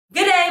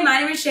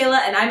is Shayla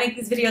and I make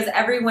these videos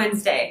every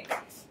Wednesday.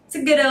 It's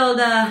a good old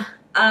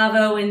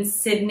Avo in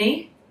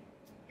Sydney.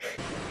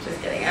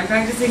 Just kidding, I'm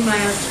practicing my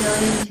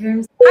Australian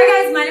terms.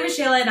 Hi guys, my name is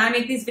Shayla and I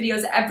make these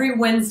videos every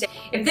Wednesday.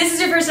 If this is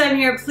your first time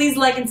here, please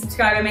like and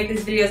subscribe. I make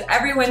these videos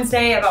every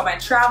Wednesday about my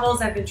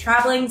travels. I've been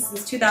traveling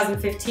since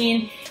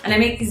 2015 and I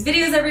make these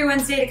videos every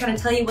Wednesday to kind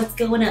of tell you what's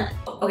going on.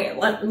 Okay,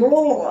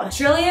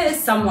 Australia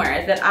is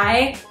somewhere that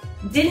I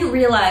didn't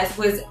realize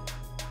was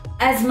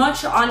as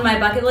much on my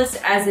bucket list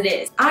as it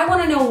is. I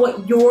want to know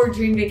what your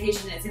dream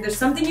vacation is. Either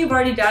something you've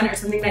already done or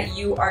something that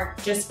you are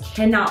just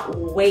cannot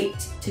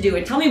wait to do.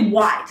 And tell me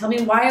why. Tell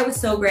me why it was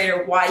so great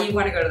or why you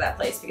want to go to that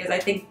place, because I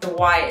think the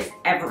why is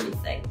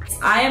everything.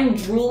 I am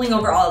drooling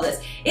over all of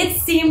this.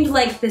 It seemed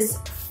like this,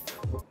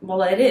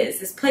 well it is,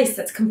 this place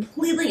that's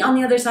completely on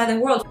the other side of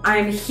the world.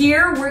 I'm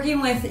here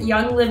working with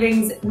Young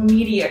Living's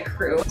media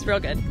crew. It's real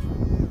good.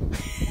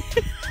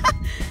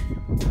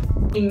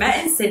 We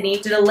met in Sydney,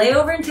 did a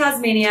layover in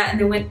Tasmania, and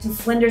then went to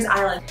Flinders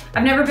Island.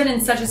 I've never been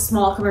in such a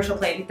small commercial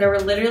plane. There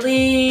were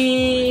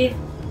literally,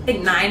 I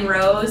think 9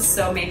 rows,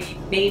 so maybe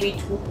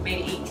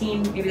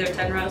 18, maybe there were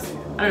 10 rows.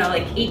 I don't know,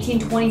 like 18,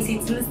 20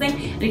 seats in this thing,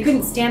 and you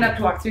couldn't stand up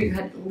to walk through. You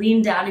had to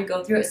lean down and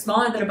go through it,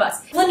 smaller than a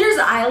bus. Flinders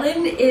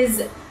Island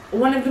is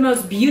one of the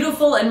most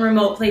beautiful and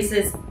remote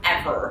places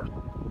ever.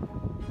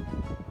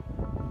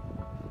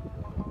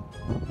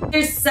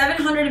 There's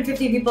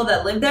 750 people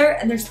that live there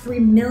and there's 3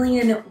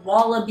 million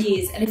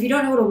wallabies. And if you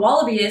don't know what a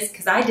wallaby is,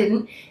 because I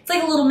didn't, it's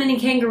like a little mini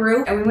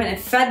kangaroo. And we went and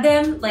fed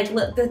them. Like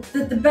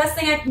the best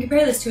thing I can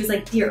compare this to is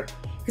like deer.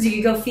 Because you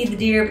could go feed the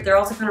deer, but they're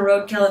also kind of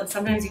roadkill and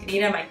sometimes you can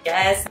eat them, I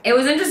guess. It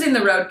was interesting, the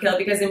roadkill,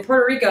 because in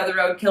Puerto Rico, the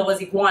roadkill was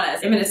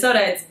iguanas. In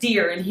Minnesota, it's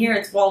deer, and here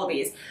it's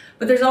wallabies.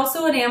 But there's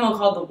also an animal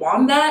called the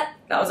wombat.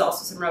 That was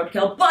also some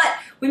roadkill. But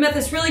we met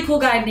this really cool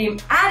guy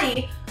named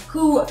Addie,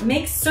 who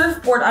makes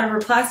surfboard out of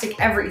replastic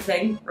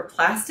everything.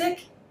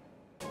 Replastic?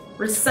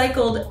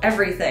 Recycled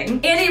everything.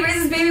 And he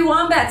raises baby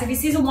wombats. If he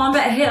sees a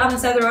wombat hit on the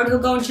side of the road, he'll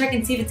go and check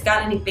and see if it's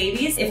got any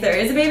babies. If there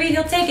is a baby,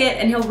 he'll take it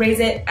and he'll raise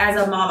it as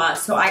a mama.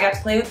 So I got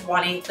to play with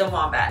Wani, the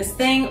wombat. This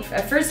thing,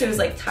 at first it was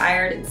like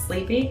tired and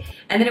sleepy,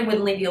 and then it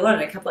wouldn't leave you alone.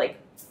 It kept like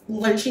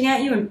lurching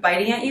at you and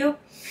biting at you.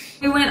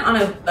 We went on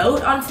a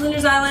boat on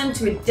Flinders Island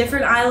to a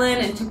different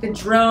island and took a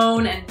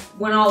drone and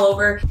went all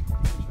over.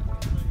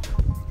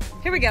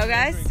 Here we go,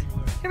 guys.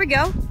 Here we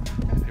go.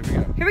 Here we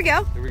go. Here we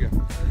go. Here we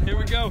go. Here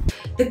we go.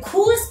 The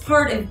coolest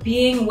part of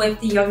being with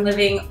the Young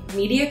Living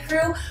media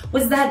crew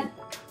was that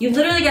you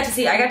literally got to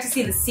see, I got to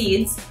see the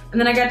seeds, and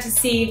then I got to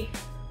see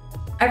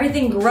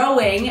everything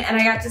growing, and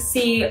I got to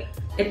see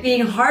it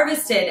being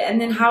harvested, and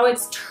then how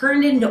it's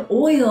turned into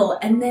oil,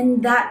 and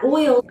then that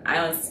oil.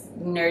 I was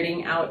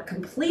nerding out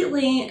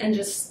completely and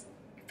just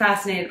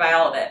fascinated by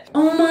all of it.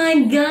 Oh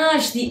my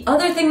gosh, the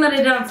other thing that I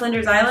did on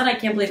Flinders Island, I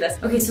can't believe this.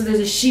 Okay, so there's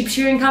a sheep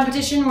shearing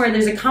competition where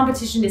there's a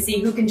competition to see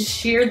who can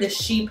shear the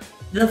sheep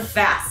the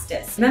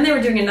fastest. And then they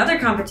were doing another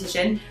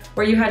competition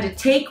where you had to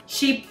take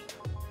sheep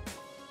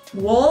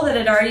wool that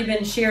had already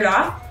been sheared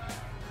off,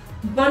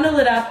 bundle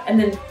it up, and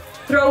then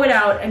throw it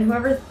out, and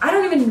whoever, I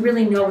don't even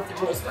really know what the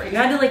rules were. You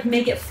had to like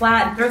make it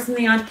flat and throw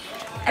something on.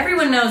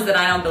 Everyone knows that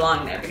I don't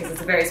belong there because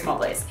it's a very small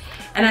place.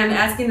 And I'm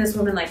asking this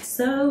woman like,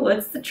 so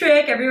what's the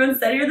trick? Everyone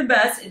said you're the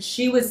best. And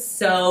she was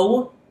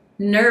so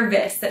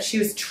nervous that she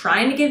was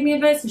trying to give me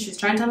advice and she was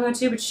trying to tell me what to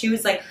do, but she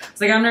was like, I was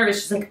like, I'm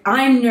nervous. She's like,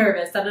 I'm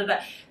nervous, da da da.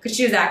 Because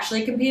she was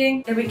actually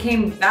competing. Then we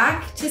came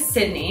back to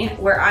Sydney,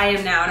 where I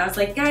am now, and I was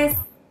like, guys,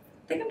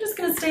 I think I'm just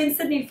gonna stay in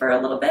Sydney for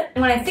a little bit.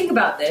 And when I think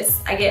about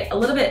this, I get a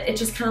little bit, it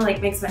just kind of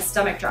like makes my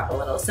stomach drop a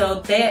little.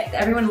 So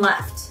everyone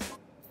left.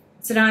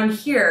 So now I'm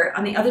here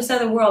on the other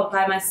side of the world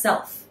by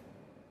myself.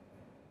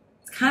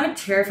 Kind of a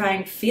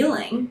terrifying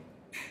feeling,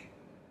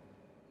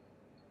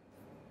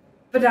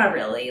 but not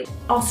really.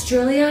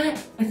 Australia,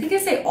 I think I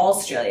say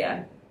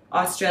Australia.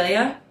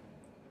 Australia,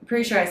 I'm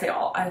pretty sure I say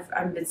all,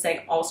 I've been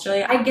saying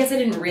Australia. I guess I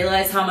didn't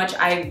realize how much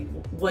I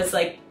was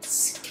like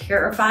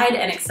terrified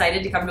and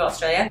excited to come to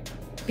Australia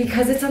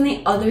because it's on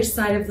the other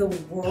side of the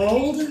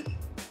world.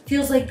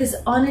 Feels like this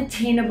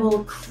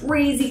unattainable,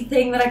 crazy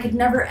thing that I could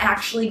never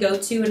actually go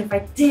to, and if I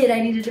did,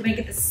 I needed to make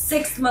it the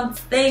 6-month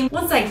thing.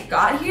 Once I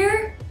got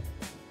here,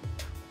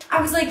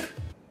 I was like,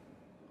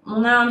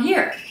 well, now I'm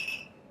here.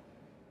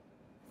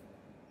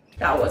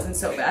 That wasn't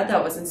so bad,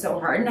 that wasn't so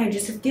hard, and I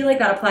just feel like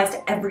that applies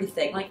to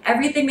everything. Like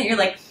everything that you're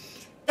like,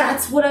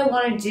 that's what I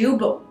want to do,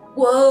 but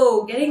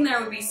whoa, getting there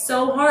would be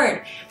so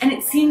hard. And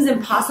it seems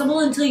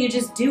impossible until you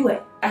just do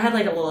it. I had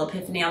like a little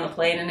epiphany on the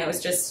plane and it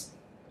was just,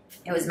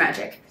 it was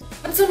magic.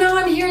 But so now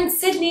I'm here in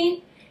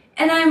Sydney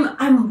and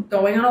I'm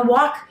going on a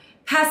walk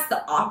past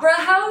the Opera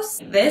House.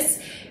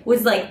 This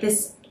was like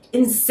this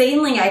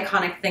insanely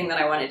iconic thing that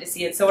I wanted to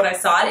see, and so when I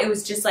saw it, it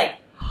was just like,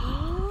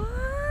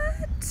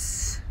 what?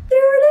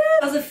 There it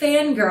is. I was a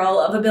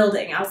fangirl of a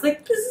building. I was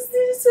like, this is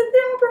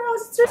the Opera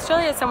House.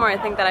 Australia is somewhere I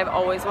think that I've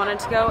alwait wanted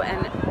to go,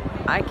 and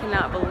I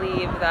cannot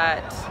believe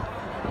that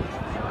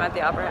I'm at the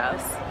Opera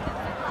House.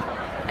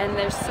 And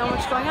there's so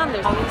much going on.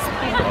 There's all these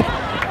people.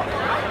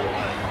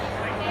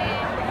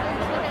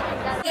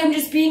 I'm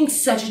just being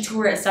such a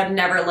tourist. I've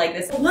never liked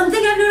this. One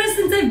thing I've noticed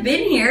since I've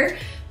been here,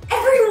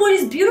 everyone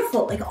is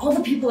beautiful. Like all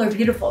the people are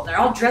beautiful. They're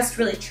all dressed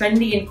really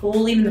trendy and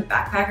cool. Even the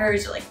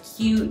backpackers are like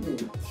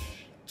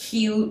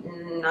cute,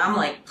 and I'm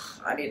like,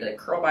 I need to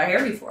curl my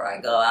hair before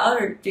I go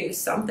out or do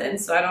something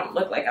so I don't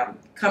look like I'm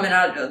coming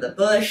out of the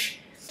bush.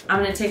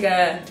 I'm gonna take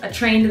a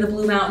train to the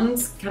Blue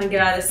Mountains, kind of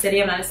get out of the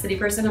city. I'm not a city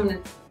person. I'm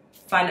gonna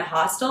find a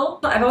hostel.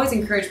 I've always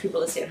encouraged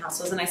people to stay in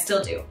hostels, and I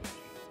still do.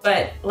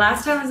 But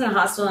last time I was in a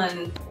hostel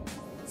in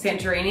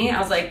Santorini, I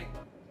was like,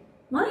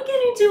 am I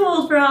getting too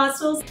old for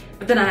hostels?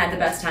 But then I had the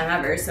best time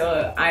ever,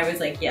 so I was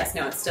like, yes,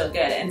 no, it's still good.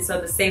 And so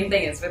the same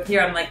thing is with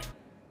here. I'm like,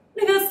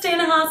 I'm gonna go stay in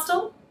a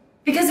hostel.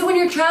 Because when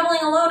you're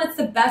traveling alone, it's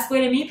the best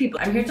way to meet people.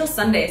 I'm here till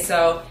Sunday,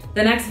 so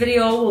the next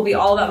video will be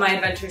all about my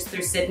adventures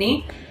through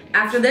Sydney.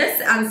 After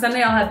this, on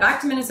Sunday, I'll head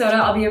back to Minnesota.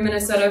 I'll be in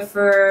Minnesota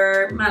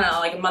for, I don't know,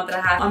 like a month and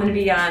a half. I'm gonna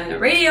be on the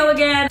radio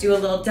again, do a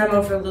little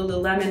demo for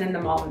Lululemon in the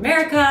Mall of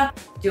America,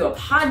 do a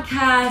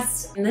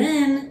podcast, and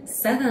then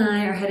Seth and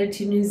I are headed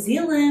to New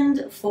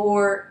Zealand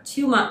for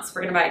 2 months.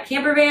 We're gonna buy a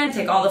camper van,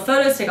 take all the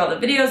photos, take all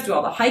the videos, do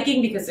all the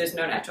hiking because there's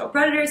no natural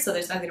predators, so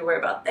there's nothing to worry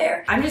about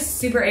there. I'm just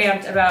super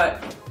amped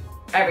about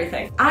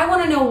everything. I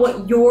want to know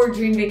what your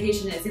dream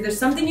vacation is. Either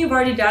something you've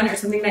already done or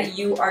something that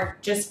you are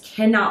just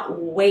cannot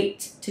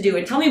wait to do.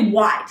 And tell me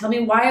why. Tell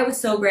me why it was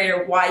so great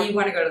or why you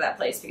want to go to that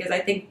place, because I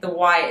think the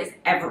why is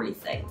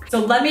everything. So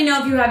let me know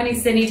if you have any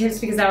Sydney tips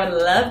because I would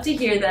love to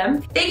hear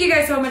them. Thank you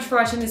guys so much for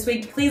watching this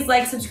week. Please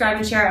like, subscribe,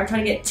 and share. I'm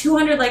trying to get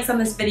 200 likes on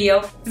this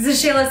video. This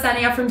is Shayla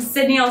signing off from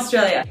Sydney,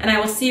 Australia, and I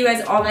will see you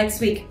guys all next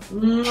week.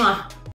 Mwah.